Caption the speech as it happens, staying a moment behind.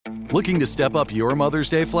Looking to step up your Mother's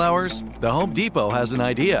Day flowers? The Home Depot has an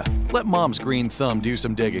idea. Let Mom's green thumb do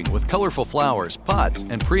some digging with colorful flowers, pots,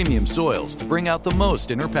 and premium soils to bring out the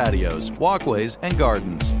most in her patios, walkways, and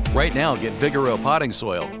gardens. Right now, get Vigoro potting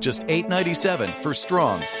soil, just $8.97 for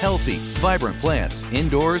strong, healthy, vibrant plants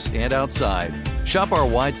indoors and outside. Shop our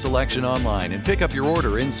wide selection online and pick up your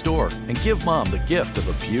order in-store and give Mom the gift of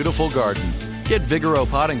a beautiful garden. Get Vigoro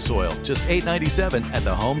potting soil, just $8.97 at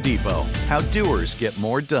the Home Depot. How doers get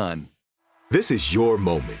more done. This is your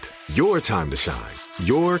moment, your time to shine,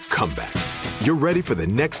 your comeback. You're ready for the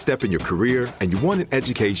next step in your career, and you want an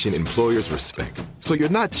education employers respect. So you're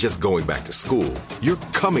not just going back to school, you're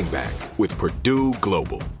coming back with Purdue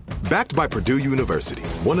Global. Backed by Purdue University,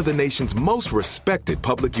 one of the nation's most respected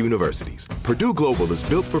public universities, Purdue Global is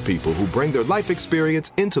built for people who bring their life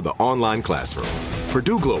experience into the online classroom.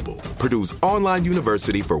 Purdue Global, Purdue's online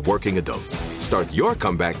university for working adults. Start your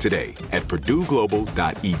comeback today at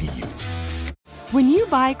purdueglobal.edu. When you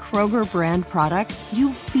buy Kroger brand products,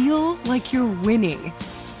 you feel like you're winning.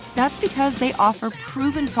 That's because they offer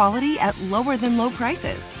proven quality at lower than low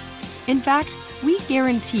prices. In fact, we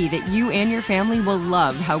guarantee that you and your family will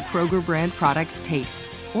love how Kroger brand products taste,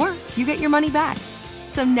 or you get your money back.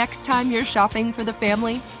 So next time you're shopping for the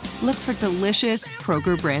family, look for delicious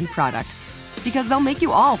Kroger brand products, because they'll make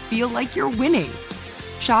you all feel like you're winning.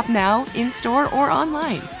 Shop now, in-store, or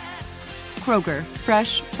online. Kroger,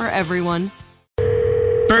 fresh for everyone.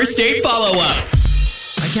 First date follow-up.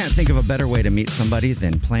 I can't think of a better way to meet somebody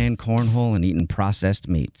than playing cornhole and eating processed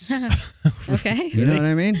meats. Okay. You know what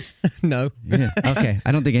I mean? No. Yeah. Okay.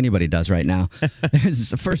 I don't think anybody does right now.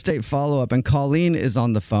 It's a first date follow-up, and Colleen is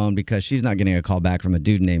on the phone because she's not getting a call back from a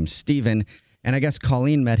dude named Steven. And I guess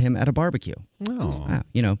Colleen met him at a barbecue. Oh.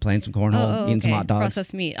 Playing some cornhole, eating some hot dogs.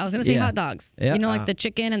 Processed meat. I was going to say hot dogs. Yeah. You know, like the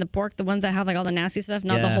chicken and the pork, the ones that have like all the nasty stuff,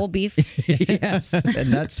 not the whole beef. Yes.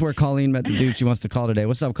 And that's where Colleen met the dude she wants to call today.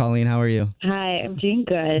 What's up, Colleen? How are you? Hi, I'm doing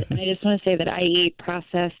good. And I just want to say that I eat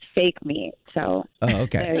processed fake meat. So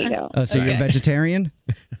okay. There you go. Oh, so you're a vegetarian?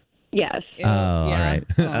 Yes. Oh, all right.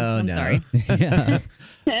 I'm sorry. Yeah.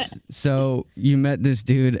 So you met this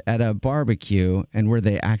dude at a barbecue, and were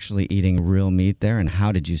they actually eating real meat there? And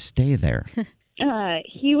how did you stay there?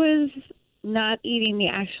 He was not eating the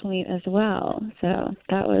actual meat as well. So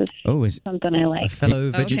that was something I A liked.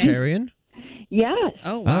 fellow vegetarian? Yes.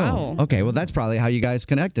 Oh, wow. Oh, okay. Well, that's probably how you guys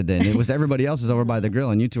connected then. It was everybody else is over by the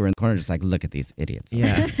grill, and you two are in the corner just like, look at these idiots.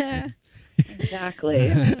 Yeah. Exactly.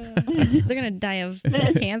 They're going to die of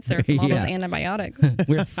cancer from all those antibiotics.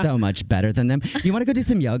 We're so much better than them. You want to go do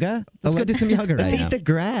some yoga? Let's go do some yoga right Let's now. eat the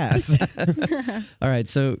grass. All right.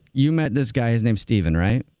 So you met this guy. His name's Steven,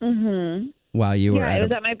 right? Mm-hmm. While you were it at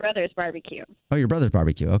was at my brother's barbecue. Oh, your brother's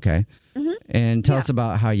barbecue. Okay. Mm-hmm. And tell us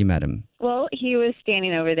about how you met him. Well, he was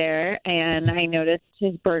standing over there, and I noticed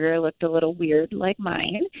his burger looked a little weird like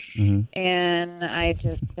mine. Mm-hmm. And I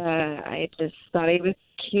just thought he was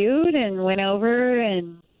cute and went over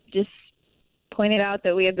and just pointed out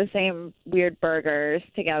that we had the same weird burgers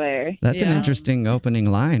together. That's an interesting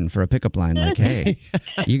opening line for a pickup line. Like, hey,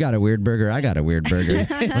 you got a weird burger, I got a weird burger.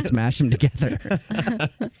 Let's mash them together.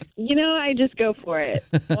 I just go for it.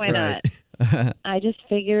 Why not? I just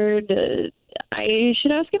figured I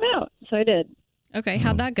should ask him out, so I did. Okay,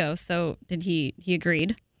 how'd that go? So did he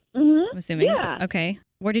agreed? Mm-hmm. I'm assuming. Yeah. Okay.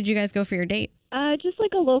 Where did you guys go for your date? Just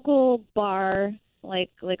like a local bar,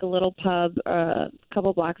 like a little pub a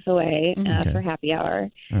couple blocks away for happy hour.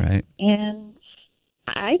 All right. And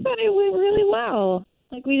I thought it went really well.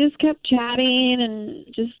 Like, we just kept chatting, and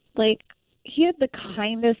just like, he had the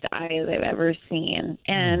kindest eyes I've ever seen.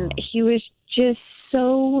 And he was just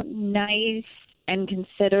so nice and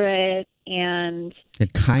considerate, and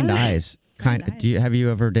Had kind eyes. Have you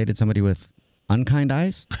ever dated somebody with unkind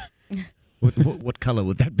eyes? What color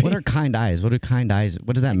would that be? What are kind eyes? What does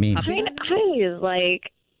that mean? kind eyes,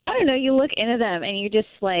 like, I don't know, you look into them and you just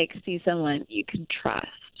like see someone you can trust.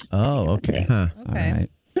 Oh, okay. Huh. All right.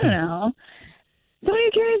 I don't know.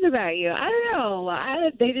 Somebody cares about you. I don't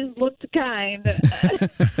know. They just looked kind.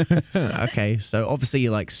 Okay, so obviously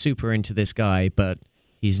you're like super into this guy, but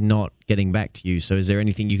he's not getting back to you. So is there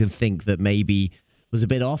anything you can think that maybe was a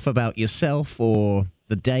bit off about yourself or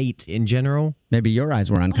the date in general? Maybe your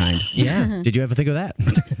eyes were unkind. Yeah. Did you ever think of that?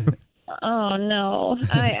 Oh, no.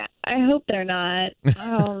 I hope they're not.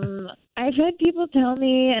 I've had people tell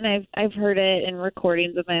me, and I've heard it in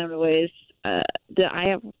recordings of my own voice, that I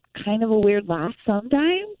have kind of a weird laugh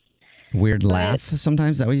sometimes. Weird laugh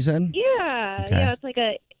sometimes? Is that what you said? Yeah. Okay. Yeah, it's like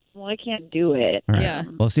I can't do it. All right. Yeah.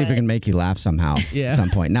 We'll see if we can make you laugh somehow at some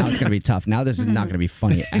point. Now it's going to be tough. Now this is not going to be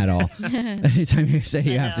funny at all. Anytime you say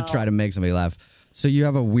you have to try to make somebody laugh. So you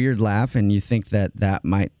have a weird laugh, and you think that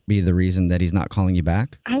might be the reason that he's not calling you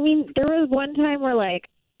back? I mean, there was one time where, like,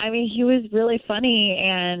 I mean, he was really funny,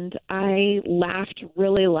 and I laughed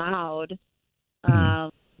really loud.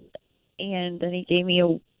 And then he gave me a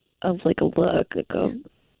look, like,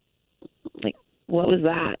 what was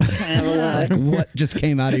that? Kind of a look. Like, what just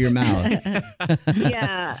came out of your mouth?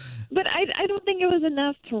 Yeah, but I don't think it was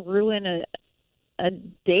enough to ruin a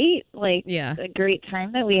date, like a great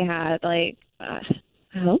time that we had. Like, I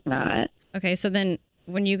hope not. Okay, so then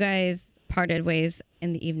when you guys parted ways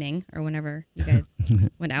in the evening or whenever you guys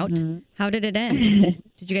went out, how did it end?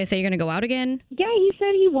 Did you guys say you're going to go out again? Yeah, he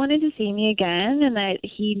said he wanted to see me again and that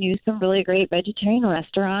he knew some really great vegetarian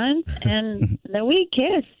restaurants. And then we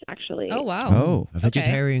kissed, actually. Oh, wow. Oh, A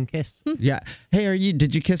vegetarian kiss. yeah. Hey,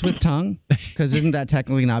 did you kiss with tongue? Because isn't that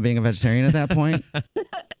technically not being a vegetarian at that point?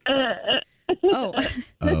 Oh,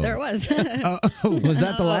 there it was. Was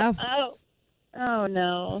that the laugh? Oh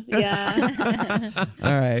no. Yeah.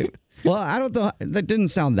 All right. Well, I don't know. That didn't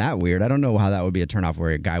sound that weird. I don't know how that would be a turnoff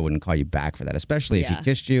where a guy wouldn't call you back for that, especially if he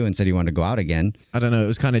kissed you and said he wanted to go out again. I don't know. It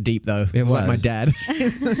was kind of deep, though. It was like my dad.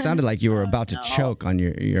 It sounded like you were about to choke on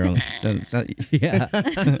your own.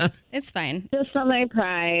 Yeah. It's fine. Just on my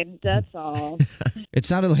pride. That's all. It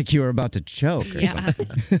sounded like you were about to choke or something.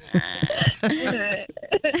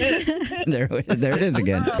 There it is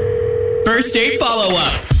again. First date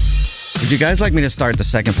follow-up. Would you guys like me to start the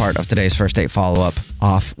second part of today's first date follow-up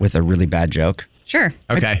off with a really bad joke? Sure.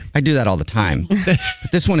 Okay. I do that all the time. But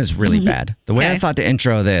this one is really bad. The way I thought to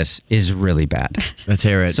intro this is really bad. Let's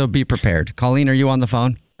hear it. So be prepared. Colleen, are you on the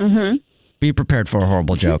phone? Mm-hmm. Be prepared for a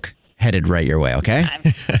horrible joke headed right your way, okay?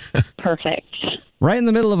 Perfect. Right in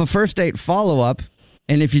the middle of a first date follow-up,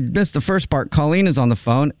 and if you missed the first part, Colleen is on the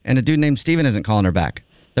phone, and a dude named Steven isn't calling her back.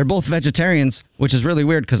 They're both vegetarians, which is really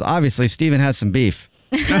weird because obviously Steven has some beef.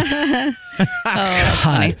 Oh, that's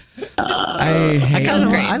funny. That was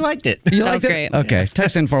great. I liked it. You That liked was it? great. Okay.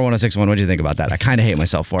 Text in 41061. What do you think about that? I kind of hate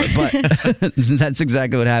myself for it, but that's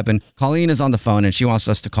exactly what happened. Colleen is on the phone, and she wants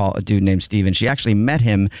us to call a dude named Steven. She actually met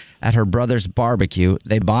him at her brother's barbecue.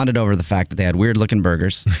 They bonded over the fact that they had weird-looking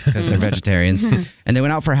burgers because they're vegetarians, and they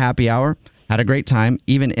went out for happy hour, had a great time,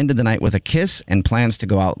 even ended the night with a kiss and plans to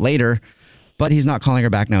go out later. But he's not calling her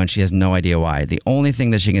back now, and she has no idea why. The only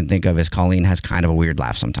thing that she can think of is Colleen has kind of a weird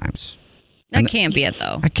laugh sometimes. That can't be it,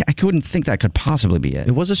 though. I couldn't think that could possibly be it.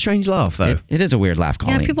 It was a strange laugh, though. It is a weird laugh,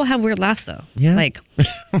 Colleen. Yeah, people have weird laughs, though. Yeah. Like,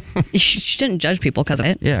 you shouldn't judge people because of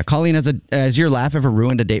it. Yeah, Colleen, has your laugh ever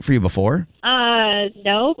ruined a date for you before?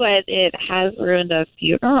 No, but it has ruined a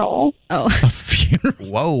funeral. Oh. A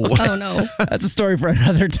funeral? Whoa. Oh, no. That's a story for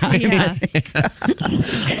another time. Yeah.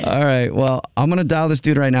 All right, well, I'm going to dial this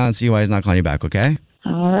dude right now and see why he's not calling you back, okay?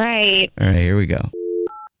 All right. All right, here we go.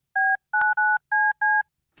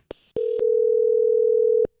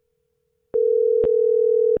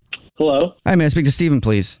 Hello. Hi, may I speak to Steven,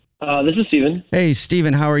 please? This is Steven. Hey,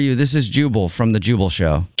 Steven, how are you? This is Jubal from the Jubal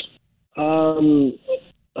Show. Hello,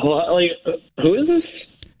 who is this?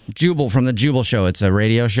 Jubal from the Jubal Show. It's a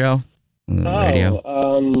radio show on the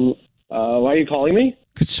radio. Why are you calling me?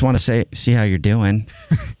 Just want to see how you're doing.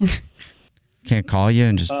 Can't call you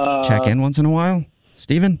and just check in once in a while,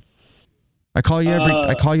 Steven? I call you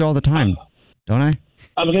I call you all the time, don't I?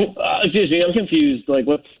 Excuse me, I'm confused. Like,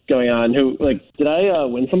 what's going on? Did I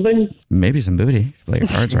win something? Maybe some booty. Play your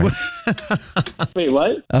cards right. Wait,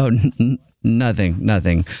 what? Oh, nothing.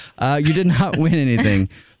 You did not win anything.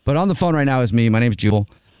 But on the phone right now is me. My name's Jubal.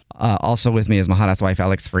 Also with me is my hot-ass wife,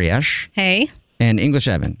 Alex Friesch. Hey. And English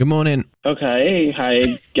Evan. Good morning. Okay.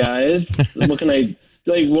 Hi, guys. What can I...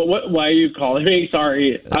 why are you calling me?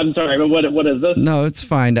 Sorry. I'm sorry, but what is this? No, it's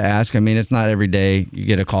fine to ask. I mean, it's not every day you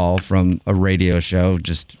get a call from a radio show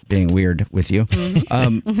just being weird with you.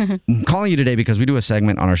 I'm calling you today because we do a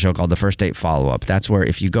segment on our show called The First Date Follow-Up. That's where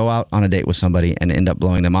if you go out on a date with somebody and end up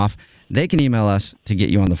blowing them off, they can email us to get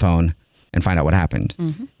you on the phone and find out what happened.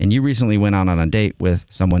 And you recently went out on a date with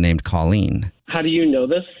someone named Colleen. How do you know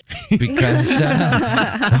this? Because,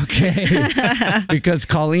 because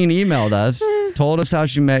Colleen emailed us, told us how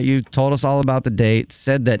she met you, told us all about the date,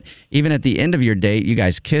 said that even at the end of your date, you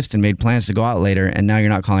guys kissed and made plans to go out later, and now you're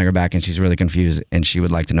not calling her back, and she's really confused, and she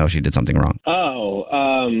would like to know if she did something wrong.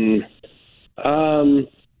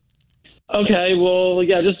 Okay, well,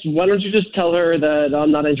 yeah, why don't you just tell her that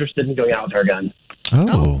I'm not interested in going out with her again?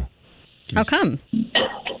 Oh. How come?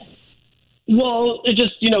 Well, it's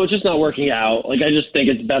just not working out. Like, I just think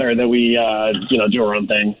it's better that we, do our own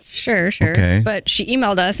thing. Sure. Okay. But she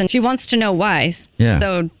emailed us, and she wants to know why. Yeah.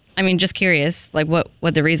 So, I mean, just curious, like, what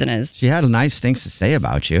the reason is. She had nice things to say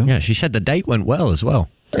about you. Yeah, she said the date went well as well.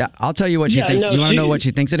 Yeah, I'll tell you what she Yeah, thinks. no, You want to know she- what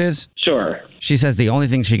she thinks it is? Sure. She says the only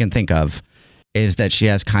thing she can think of is that she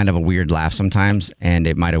has kind of a weird laugh sometimes, and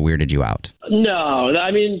it might have weirded you out. No,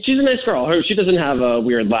 I mean, she's a nice girl. She doesn't have a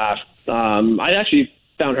weird laugh. I actually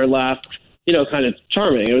found her laugh, kind of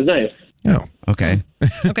charming. It was nice. Oh. Okay.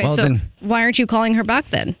 Okay, Well, so then- why aren't you calling her back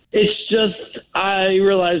then? It's just, I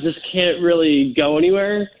realize this can't really go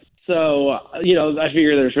anywhere. So, I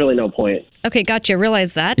figure there's really no point. Okay, gotcha.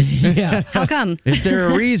 Realize that. Yeah. How come? Is there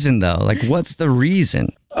a reason though? Like, what's the reason?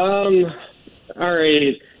 All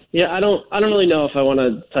right. Yeah, I don't really know if I want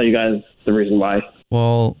to tell you guys the reason why.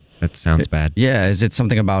 Well, That sounds bad. yeah. Is it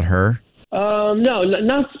something about her? No,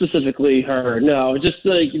 not specifically her. No, just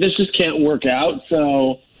like this just can't work out.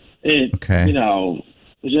 So Okay.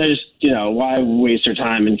 why waste her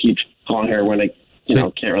time and keep calling her when it,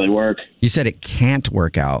 can't really work. You said it can't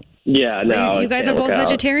work out. Yeah, no. you it guys are can't both work out.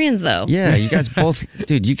 vegetarians, though. Yeah, you guys both,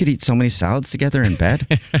 dude. You could eat so many salads together in bed.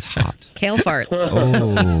 It's hot. Kale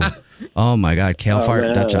farts. Oh my God, kale fart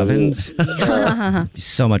man. Dutch ovens. Be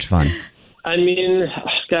so much fun. I mean,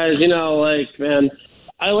 guys, man,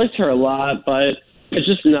 I liked her a lot, but it's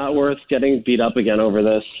just not worth getting beat up again over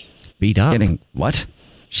this. Beat up. Getting what?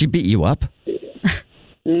 She beat you up?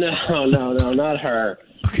 No, not her.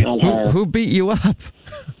 Okay. Not her. Who beat you up?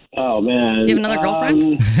 Oh, man. Do you have another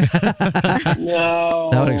girlfriend? No.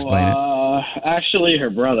 That would explain it. Actually, her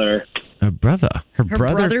brother. A brother. Her Her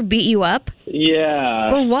brother beat you up? Yeah.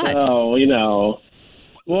 For what? So,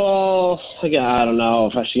 well, I don't know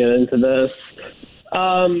if I should get into this.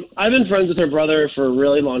 I've been friends with her brother for a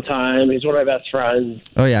really long time. He's one of my best friends.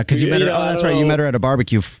 Oh yeah, because you met her. Yeah, Oh, that's right. You met her at a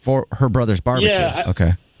barbecue for her brother's barbecue. Yeah,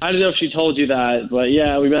 Okay. I don't know if she told you that, but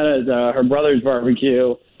yeah, we met at her brother's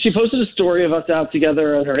barbecue. She posted a story of us out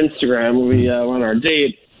together on her Instagram when we went on our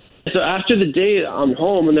date. So after the date, I'm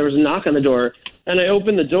home and there was a knock on the door. And I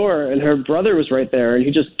opened the door and her brother was right there and he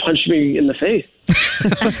just punched me in the face.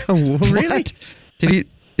 What? Did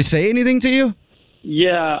he say anything to you?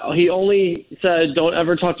 Yeah, he only said, "Don't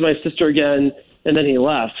ever talk to my sister again," and then he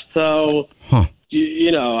left. So, I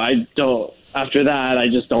don't. After that, I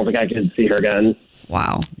just don't think I could see her again.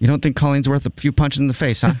 Wow. You don't think Colleen's worth a few punches in the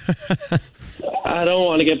face, huh? I don't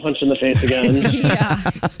want to get punched in the face again. Yeah.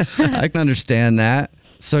 I can understand that.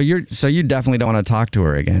 So you definitely don't want to talk to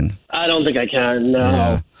her again. I don't think I can. No.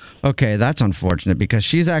 Yeah. Okay, that's unfortunate because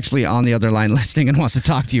she's actually on the other line listening and wants to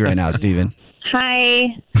talk to you right now, Steven.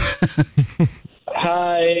 Hi.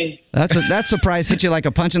 Hi. That surprise hit you like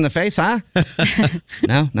a punch in the face, huh?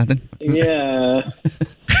 No, nothing. Yeah.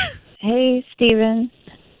 Hey, Steven.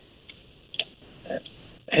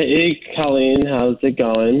 Hey, Colleen. How's it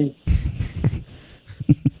going?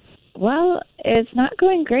 Well, it's not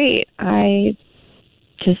going great. I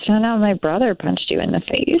just found out my brother punched you in the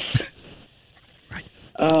face.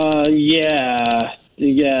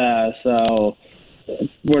 Yeah. So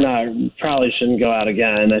probably shouldn't go out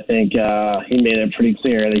again. I think he made it pretty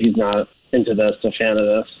clear that he's not into this, a fan of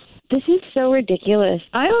this. This is so ridiculous.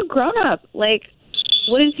 I'm a grown-up. Like,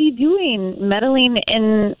 what is he doing? Meddling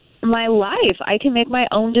in my life. I can make my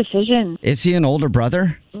own decisions. Is he an older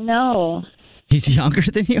brother? No. He's younger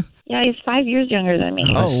than you? Yeah, he's 5 years younger than me.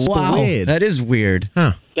 Oh, wow. weird. That is weird.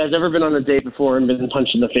 Huh. You guys ever been on a date before and been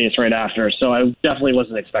punched in the face right after? So I definitely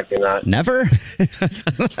wasn't expecting that. Never?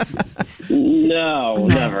 No,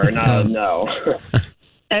 never. No.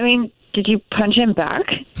 I mean, did you punch him back?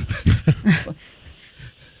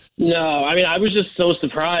 No, I mean, I was just so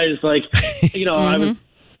surprised. Like,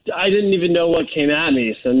 I didn't even know what came at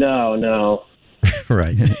me. So no.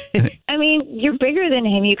 Right. I mean, you're bigger than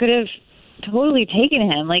him. You could have totally taken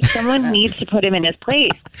him. Like, someone needs to put him in his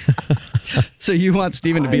place. So you want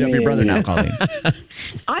Steven to beat up your brother now, Colleen? I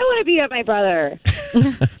want to beat up my brother.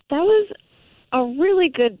 That was a really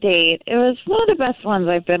good date. It was one of the best ones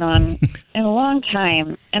I've been on in a long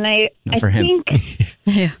time. And I for him. think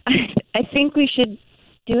Yeah. I think we should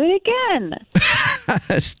do it again.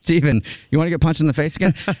 Steven, you want to get punched in the face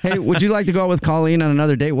again? Hey, would you like to go out with Colleen on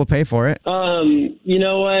another date? We'll pay for it. You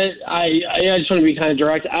know what? I just want to be kind of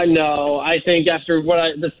direct. I know. I think after what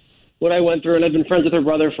I went through, and I've been friends with her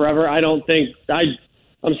brother forever, I don't think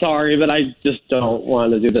I'm sorry, but I just don't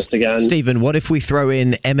want to do this again. Stephen, what if we throw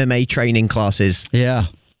in MMA training classes? Yeah.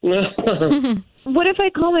 What if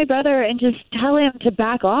I call my brother and just tell him to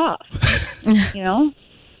back off? You know?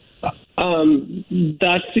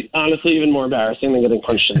 That's honestly even more embarrassing than getting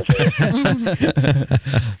punched in the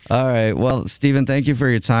face. All right. Well, Steven, thank you for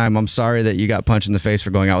your time. I'm sorry that you got punched in the face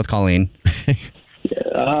for going out with Colleen.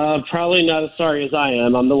 Probably not as sorry as I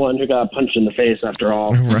am. I'm the one who got punched in the face after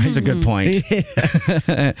all. Right. That's a good point.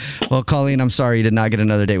 Well, Colleen, I'm sorry you did not get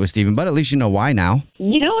another date with Steven, but at least you know why now.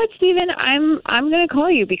 You know what, Steven? I'm going to call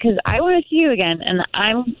you because I want to see you again, and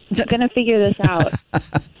I'm going to figure this out.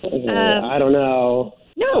 I don't know.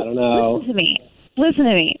 No, I don't know. Listen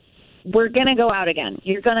to me. We're going to go out again.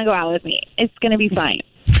 You're going to go out with me. It's going to be fine.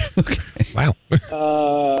 Okay. Wow.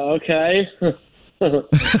 Okay. All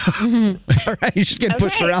right. You're just getting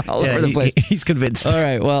pushed around all over the place. He's convinced. All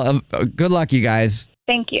right. Well, good luck, you guys.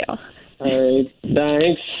 Thank you. All right.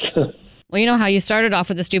 Thanks. Well, you know how you started off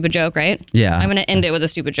with a stupid joke, right? Yeah. I'm going to end it with a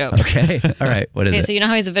stupid joke. Okay. All right. What is Okay, it? so you know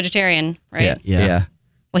how he's a vegetarian, right? Yeah.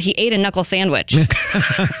 Well, he ate a knuckle sandwich.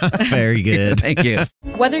 Very good. Thank you.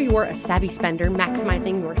 Whether you're a savvy spender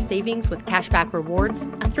maximizing your savings with cashback rewards,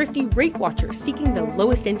 a thrifty rate watcher seeking the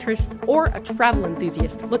lowest interest, or a travel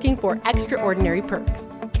enthusiast looking for extraordinary perks,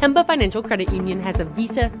 Kemba Financial Credit Union has a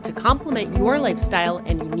visa to complement your lifestyle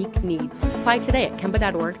and unique needs. Apply today at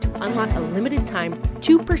Kemba.org to unlock a limited time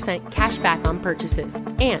 2% cash back on purchases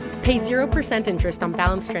and pay 0% interest on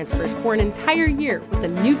balance transfers for an entire year with a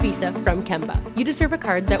new visa from Kemba. You deserve a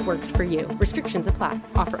card that works for you. Restrictions apply.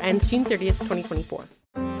 Offer ends June 30th, 2024.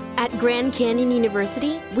 At Grand Canyon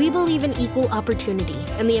University, we believe in equal opportunity,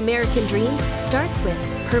 and the American dream starts with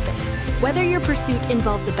purpose. Whether your pursuit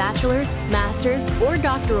involves a bachelor's, master's, or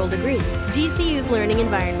doctoral degree, GCU's learning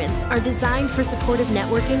environments are designed for supportive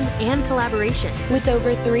networking and collaboration. With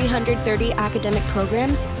over 330 academic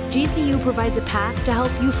programs, GCU provides a path to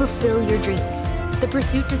help you fulfill your dreams. The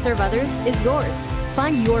pursuit to serve others is yours.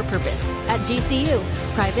 Find your purpose at GCU.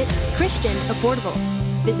 Private, Christian, affordable.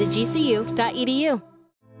 Visit gcu.edu.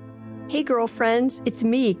 Hey girlfriends, it's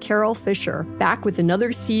me, Carol Fisher, back with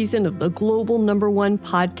another season of the global #1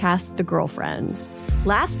 podcast, The Girlfriends.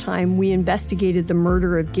 Last time, we investigated the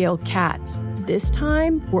murder of Gail Katz. This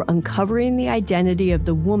time, we're uncovering the identity of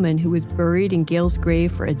the woman who was buried in Gail's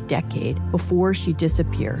grave for a decade before she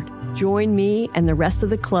disappeared. Join me and the rest of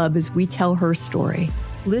the club as we tell her story.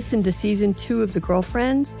 Listen to Season 2 of The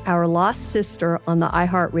Girlfriends, Our Lost Sister on the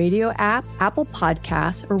iHeartRadio app, Apple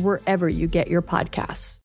Podcasts, or wherever you get your podcasts.